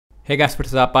Hey guys,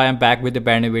 what's up? I am back with a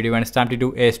brand new video and it's time to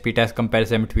do a speed test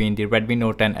comparison between the Redmi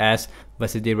Note 10s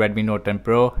versus the Redmi Note 10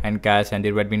 Pro. And guys, the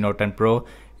Redmi Note 10 Pro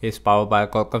is powered by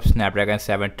Qualcomm Snapdragon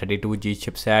 732G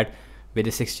chipset with a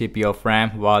 6GB of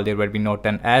RAM, while the Redmi Note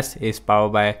 10s is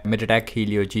powered by Mediatek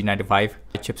Helio G95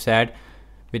 chipset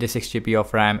with a 6GB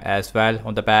of RAM as well.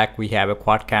 On the back, we have a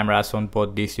quad cameras on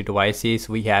both these two devices.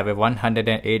 We have a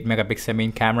 108 megapixel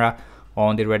main camera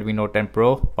on the Redmi Note 10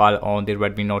 Pro, while on the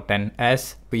Redmi Note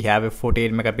 10s we have a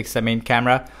 48 megapixel main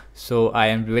camera. So I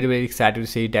am very excited to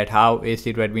see that how is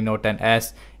the Redmi Note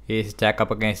 10s is stack up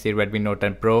against the Redmi Note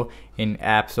 10 Pro in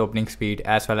apps opening speed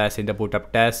as well as in the boot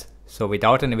up test. So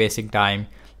without any wasting time,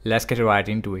 let's get right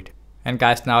into it. And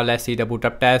guys, now let's see the boot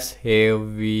up test. Here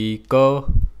we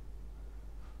go.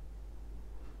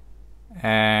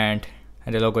 And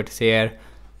the logo is here.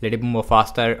 Little bit more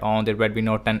faster on the Redmi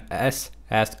Note 10s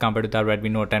as compared to the Redmi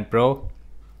Note 10 Pro.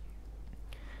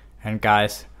 And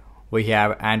guys, we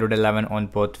have Android 11 on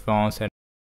both phones, and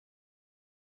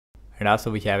also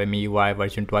we have a MIUI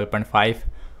version 12.5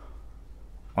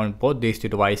 on both these two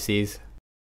devices.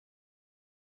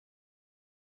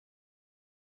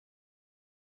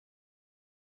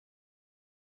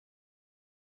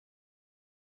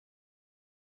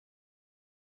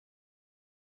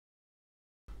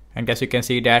 And as you can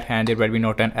see that, and the Redmi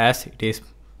Note 10s, it is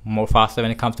more faster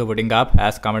when it comes to booting up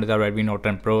as compared to the Redmi Note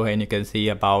 10 Pro, and you can see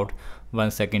about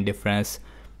 1 second difference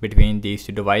between these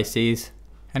two devices.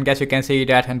 And as you can see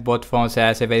that, and both phones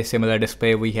has a very similar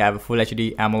display. We have a Full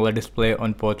HD AMOLED display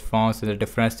on both phones, and the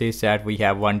difference is that we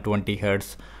have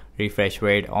 120Hz refresh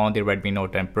rate on the Redmi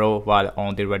Note 10 Pro, while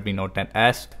on the Redmi Note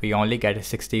 10s we only get a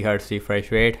 60Hz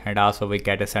refresh rate, and also we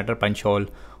get a center punch hole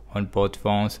on both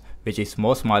phones, which is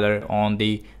more smaller on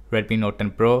the Redmi Note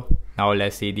 10 Pro. Now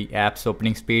let's see the apps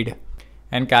opening speed.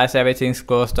 And guys, everything's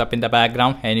closed up in the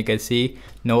background, and you can see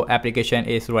no application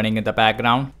is running in the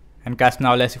background. And guys,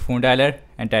 now let's see phone dialer,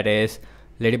 and that is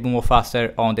a little bit more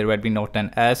faster on the Redmi Note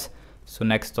 10s. So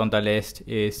next on the list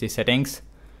is the settings,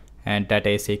 and that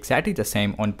is exactly the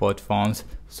same on both phones.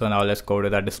 So now let's go to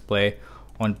the display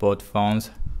on both phones,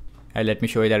 and let me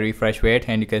show you the refresh rate.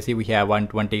 And you can see we have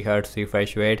 120Hz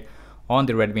refresh rate on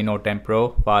the Redmi Note 10 Pro,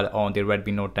 while on the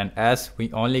Redmi Note 10s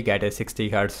we only get a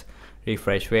 60Hz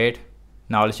refresh rate.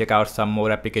 Now let's check out some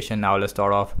more application. Now let's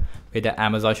start off with the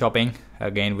Amazon shopping.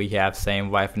 Again, we have same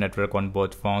Wi-Fi network on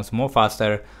both phones, more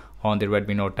faster on the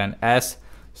Redmi Note 10s.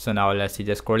 So now let's see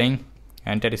the scrolling,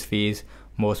 and that is fees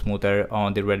more smoother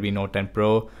on the Redmi Note 10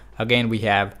 Pro. Again, we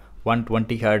have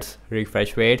 120Hz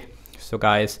refresh rate. So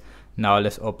guys, now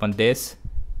let's open this,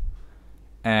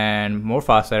 and more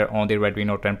faster on the Redmi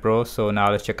Note 10 Pro. So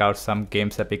now let's check out some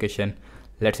games application.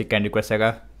 Let's see Candy Crush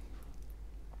Saga.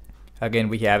 Again,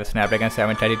 we have a Snapdragon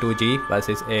 732G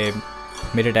versus a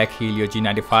Mediatek Helio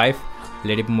G95.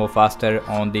 Little bit more faster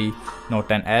on the Note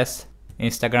 10s.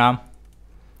 Instagram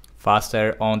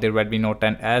faster on the Redmi Note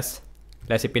 10s.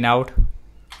 Let's see Pinout,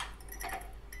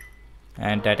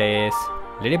 and that is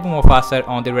little bit more faster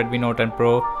on the Redmi Note 10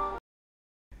 Pro.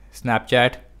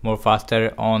 Snapchat more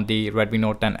faster on the Redmi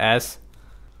Note 10s.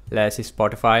 Let's see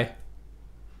Spotify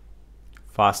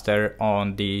faster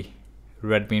on the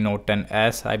Redmi Note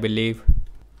 10s, I believe.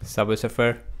 Subway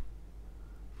Surfer,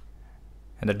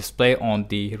 and the display on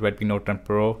the Redmi Note 10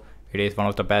 Pro, it is one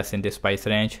of the best in this price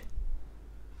range.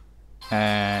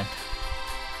 And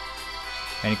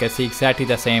you can see exactly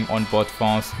the same on both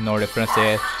phones, no difference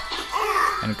there.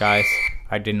 And guys,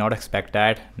 I did not expect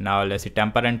that. Now let's see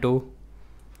Temperament 2,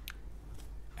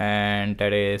 and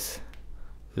that is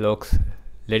looks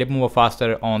little bit more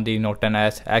faster on the Note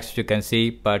 10s, as you can see,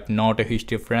 but not a huge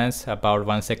difference, about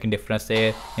 1 second difference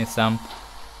there in some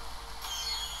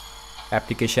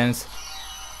applications.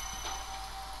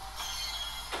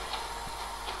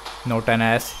 Note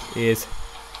 10s is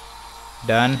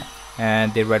done,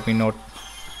 and the Redmi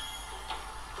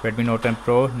Note 10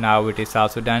 Pro, now it is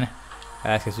also done,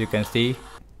 as you can see.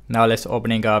 Now let's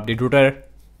opening up the router,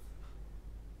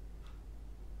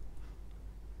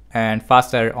 and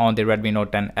faster on the Redmi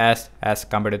Note 10s as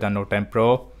compared to the Note 10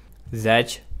 Pro.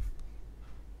 Zedge,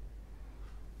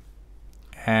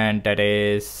 and that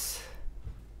is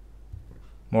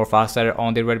more faster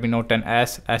on the Redmi Note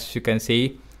 10s, as you can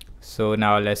see. So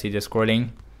now let's see the scrolling,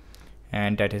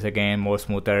 and that is again more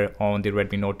smoother on the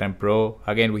Redmi Note 10 Pro.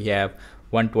 Again, we have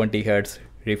 120Hz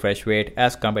refresh rate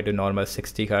as compared to normal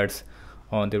 60Hz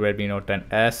on the Redmi Note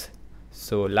 10s.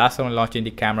 So last one, launching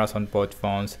the cameras on both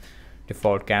phones.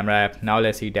 Default camera app. Now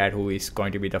let's see that who is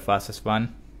going to be the fastest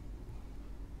one.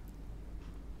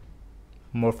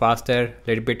 More faster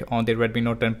little bit on the Redmi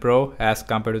Note 10 Pro as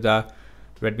compared to the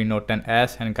Redmi Note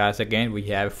 10s, and guys again we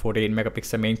have 48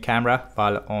 megapixel main camera,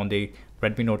 while on the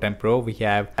Redmi Note 10 Pro we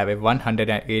have a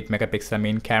 108 megapixel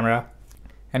main camera.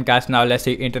 And guys, now let's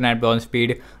see internet browsing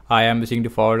speed. I am using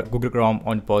default Google Chrome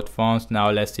on both phones.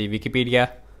 Now let's see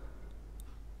Wikipedia,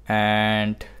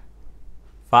 and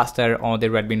faster on the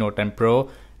Redmi Note 10 Pro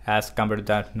as compared to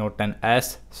the Note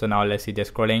 10s. So now let's see the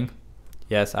scrolling.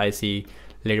 Yes, I see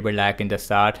a little bit lag in the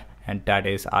start, and that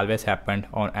is always happened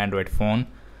on Android phone,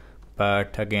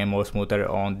 but again more smoother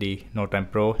on the Note 10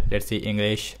 Pro. Let's see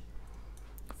English,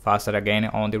 faster again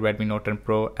on the Redmi Note 10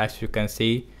 Pro as you can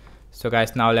see. So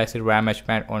guys, now let's see RAM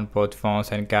management on both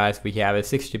phones, and guys we have a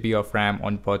 6GB of RAM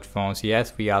on both phones.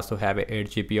 Yes, we also have a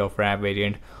 8GB of RAM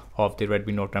variant of the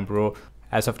Redmi Note 10 Pro.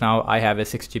 As of now I have a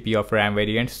 6GB of RAM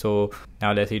variant. So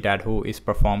now let's see that who is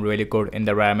performed really good in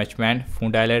the RAM management.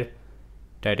 Phone dialer,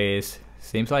 that is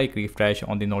seems like refresh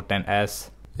on the Note 10s.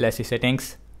 Let's see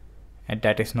settings, and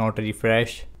that is not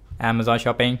refresh. Amazon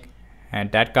shopping,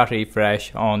 and that got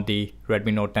refresh on the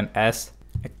Redmi Note 10s.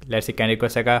 Let's see Candy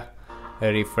Crush Saga,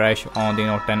 a refresh on the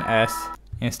Note 10s.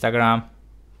 Instagram,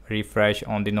 refresh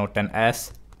on the Note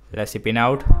 10s. Let's see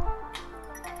Pinout,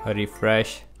 a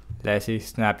refresh. Let's see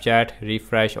Snapchat,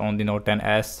 refresh on the Note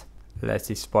 10s. Let's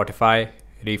see Spotify,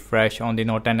 refresh on the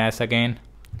Note 10s again.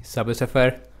 Subway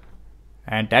Surfer,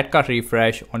 and that got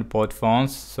refresh on both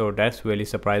phones, so that's really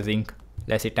surprising.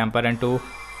 Let's see Temper and 2,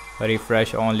 a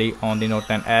refresh only on the Note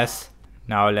 10s.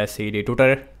 Now let's see the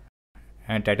Twitter,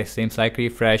 and that seems like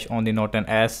refresh on the Note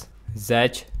 10s.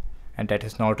 Zedge, and that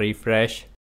is not refresh.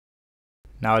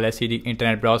 Now let's see the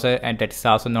internet browser, and that is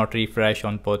also not refresh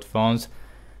on both phones.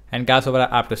 And guys, overall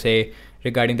I have to say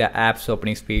regarding the apps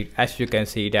opening speed, as you can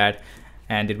see that,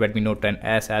 and the Redmi Note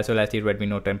 10s as well as the Redmi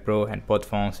Note 10 Pro and both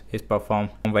phones is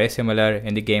performed very similar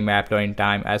in the game app loading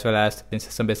time as well as in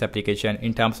system based application.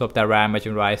 In terms of the RAM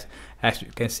management wise, as you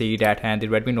can see that, and the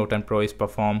Redmi Note 10 Pro is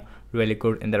performed really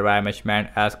good in the RAM management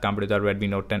as compared to the Redmi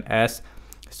Note 10s.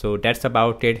 So that's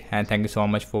about it, and thank you so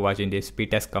much for watching this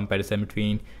speed test comparison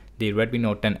between the Redmi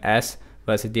Note 10s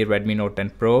versus the Redmi Note 10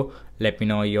 Pro. Let me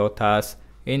know your thoughts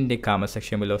in the comment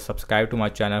section below. Subscribe to my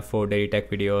channel for daily tech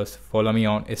videos. Follow me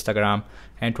on Instagram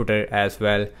and Twitter as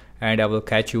well, and I will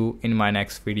catch you in my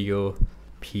next video.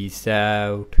 Peace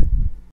out.